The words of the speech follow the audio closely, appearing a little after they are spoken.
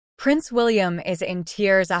Prince William is in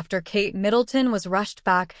tears after Kate Middleton was rushed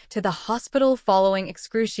back to the hospital following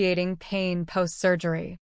excruciating pain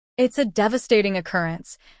post-surgery. It's a devastating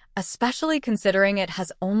occurrence, especially considering it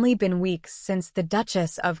has only been weeks since the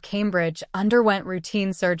Duchess of Cambridge underwent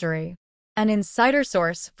routine surgery. An insider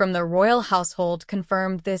source from the royal household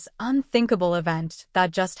confirmed this unthinkable event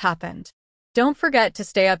that just happened. Don't forget to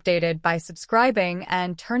stay updated by subscribing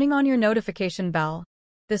and turning on your notification bell.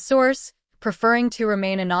 The source, preferring to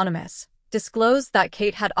remain anonymous, disclosed that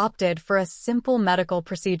Kate had opted for a simple medical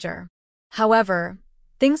procedure. However,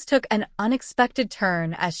 things took an unexpected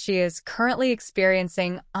turn as she is currently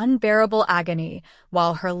experiencing unbearable agony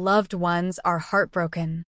while her loved ones are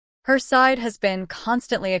heartbroken. Her side has been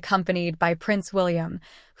constantly accompanied by Prince William,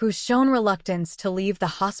 who's shown reluctance to leave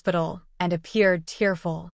the hospital and appeared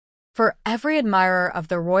tearful. For every admirer of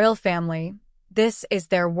the royal family, this is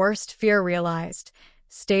their worst fear realized,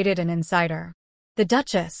 stated an insider. The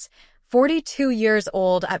Duchess, 42 years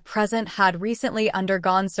old at present, had recently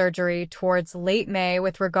undergone surgery towards late May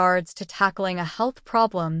with regards to tackling a health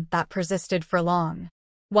problem that persisted for long.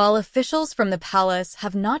 While officials from the palace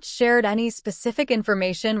have not shared any specific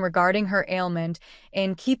information regarding her ailment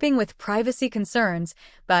in keeping with privacy concerns,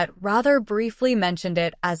 but rather briefly mentioned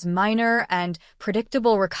it as minor and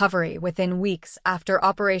predictable recovery within weeks after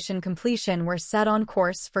operation completion, were set on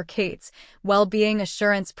course for Kate's well-being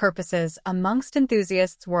assurance purposes amongst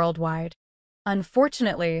enthusiasts worldwide.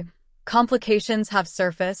 Unfortunately, complications have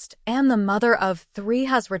surfaced and the mother of three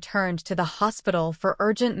has returned to the hospital for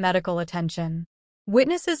urgent medical attention.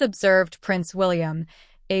 Witnesses observed Prince William,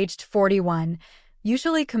 aged 41,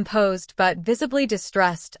 usually composed but visibly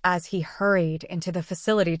distressed as he hurried into the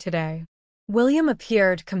facility today. William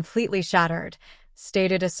appeared completely shattered,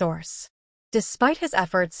 stated a source. Despite his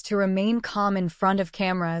efforts to remain calm in front of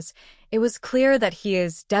cameras, it was clear that he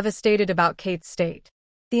is devastated about Kate's state.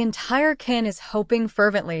 The entire kin is hoping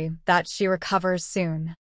fervently that she recovers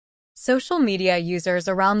soon. Social media users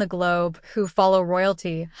around the globe who follow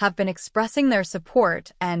royalty have been expressing their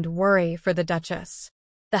support and worry for the Duchess.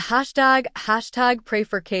 The hashtag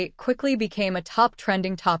 #PrayForKate quickly became a top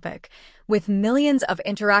trending topic, with millions of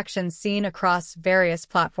interactions seen across various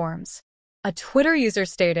platforms. A Twitter user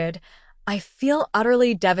stated, "I feel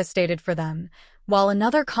utterly devastated for them," while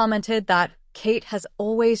another commented that Kate has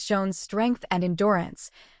always shown strength and endurance.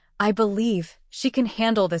 "I believe she can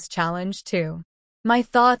handle this challenge too. My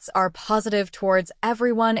thoughts are positive towards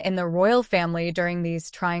everyone in the royal family during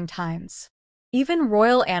these trying times." Even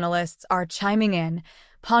royal analysts are chiming in,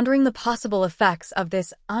 pondering the possible effects of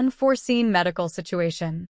this unforeseen medical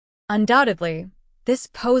situation. Undoubtedly, this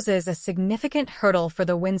poses a significant hurdle for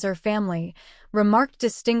the Windsor family, remarked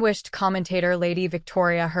distinguished commentator Lady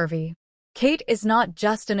Victoria Hervey. Kate is not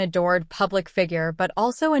just an adored public figure but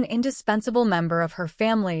also an indispensable member of her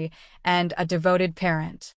family and a devoted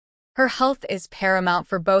parent. Her health is paramount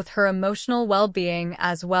for both her emotional well-being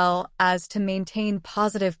as well as to maintain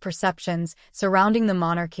positive perceptions surrounding the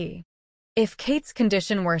monarchy. If Kate's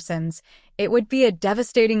condition worsens, it would be a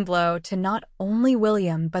devastating blow to not only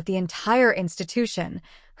William but the entire institution,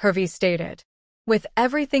 Hervey stated. With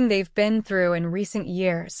everything they've been through in recent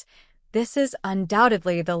years, this is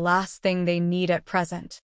undoubtedly the last thing they need at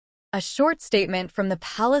present. A short statement from the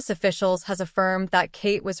palace officials has affirmed that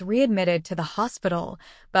Kate was readmitted to the hospital,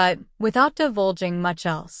 but without divulging much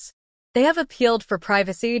else. They have appealed for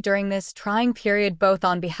privacy during this trying period both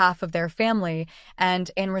on behalf of their family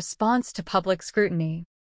and in response to public scrutiny.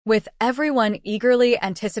 With everyone eagerly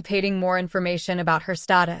anticipating more information about her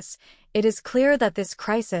status, it is clear that this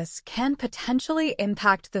crisis can potentially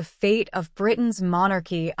impact the fate of Britain's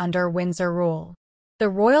monarchy under Windsor rule. The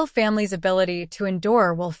royal family's ability to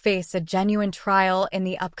endure will face a genuine trial in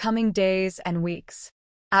the upcoming days and weeks.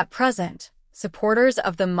 At present, supporters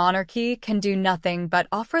of the monarchy can do nothing but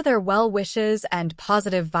offer their well wishes and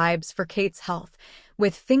positive vibes for Kate's health,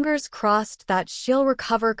 with fingers crossed that she'll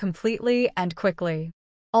recover completely and quickly.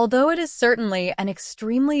 Although it is certainly an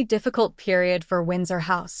extremely difficult period for Windsor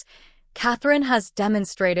House, Catherine has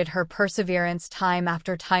demonstrated her perseverance time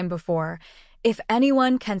after time before. If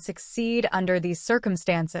anyone can succeed under these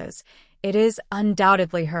circumstances, it is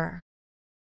undoubtedly her.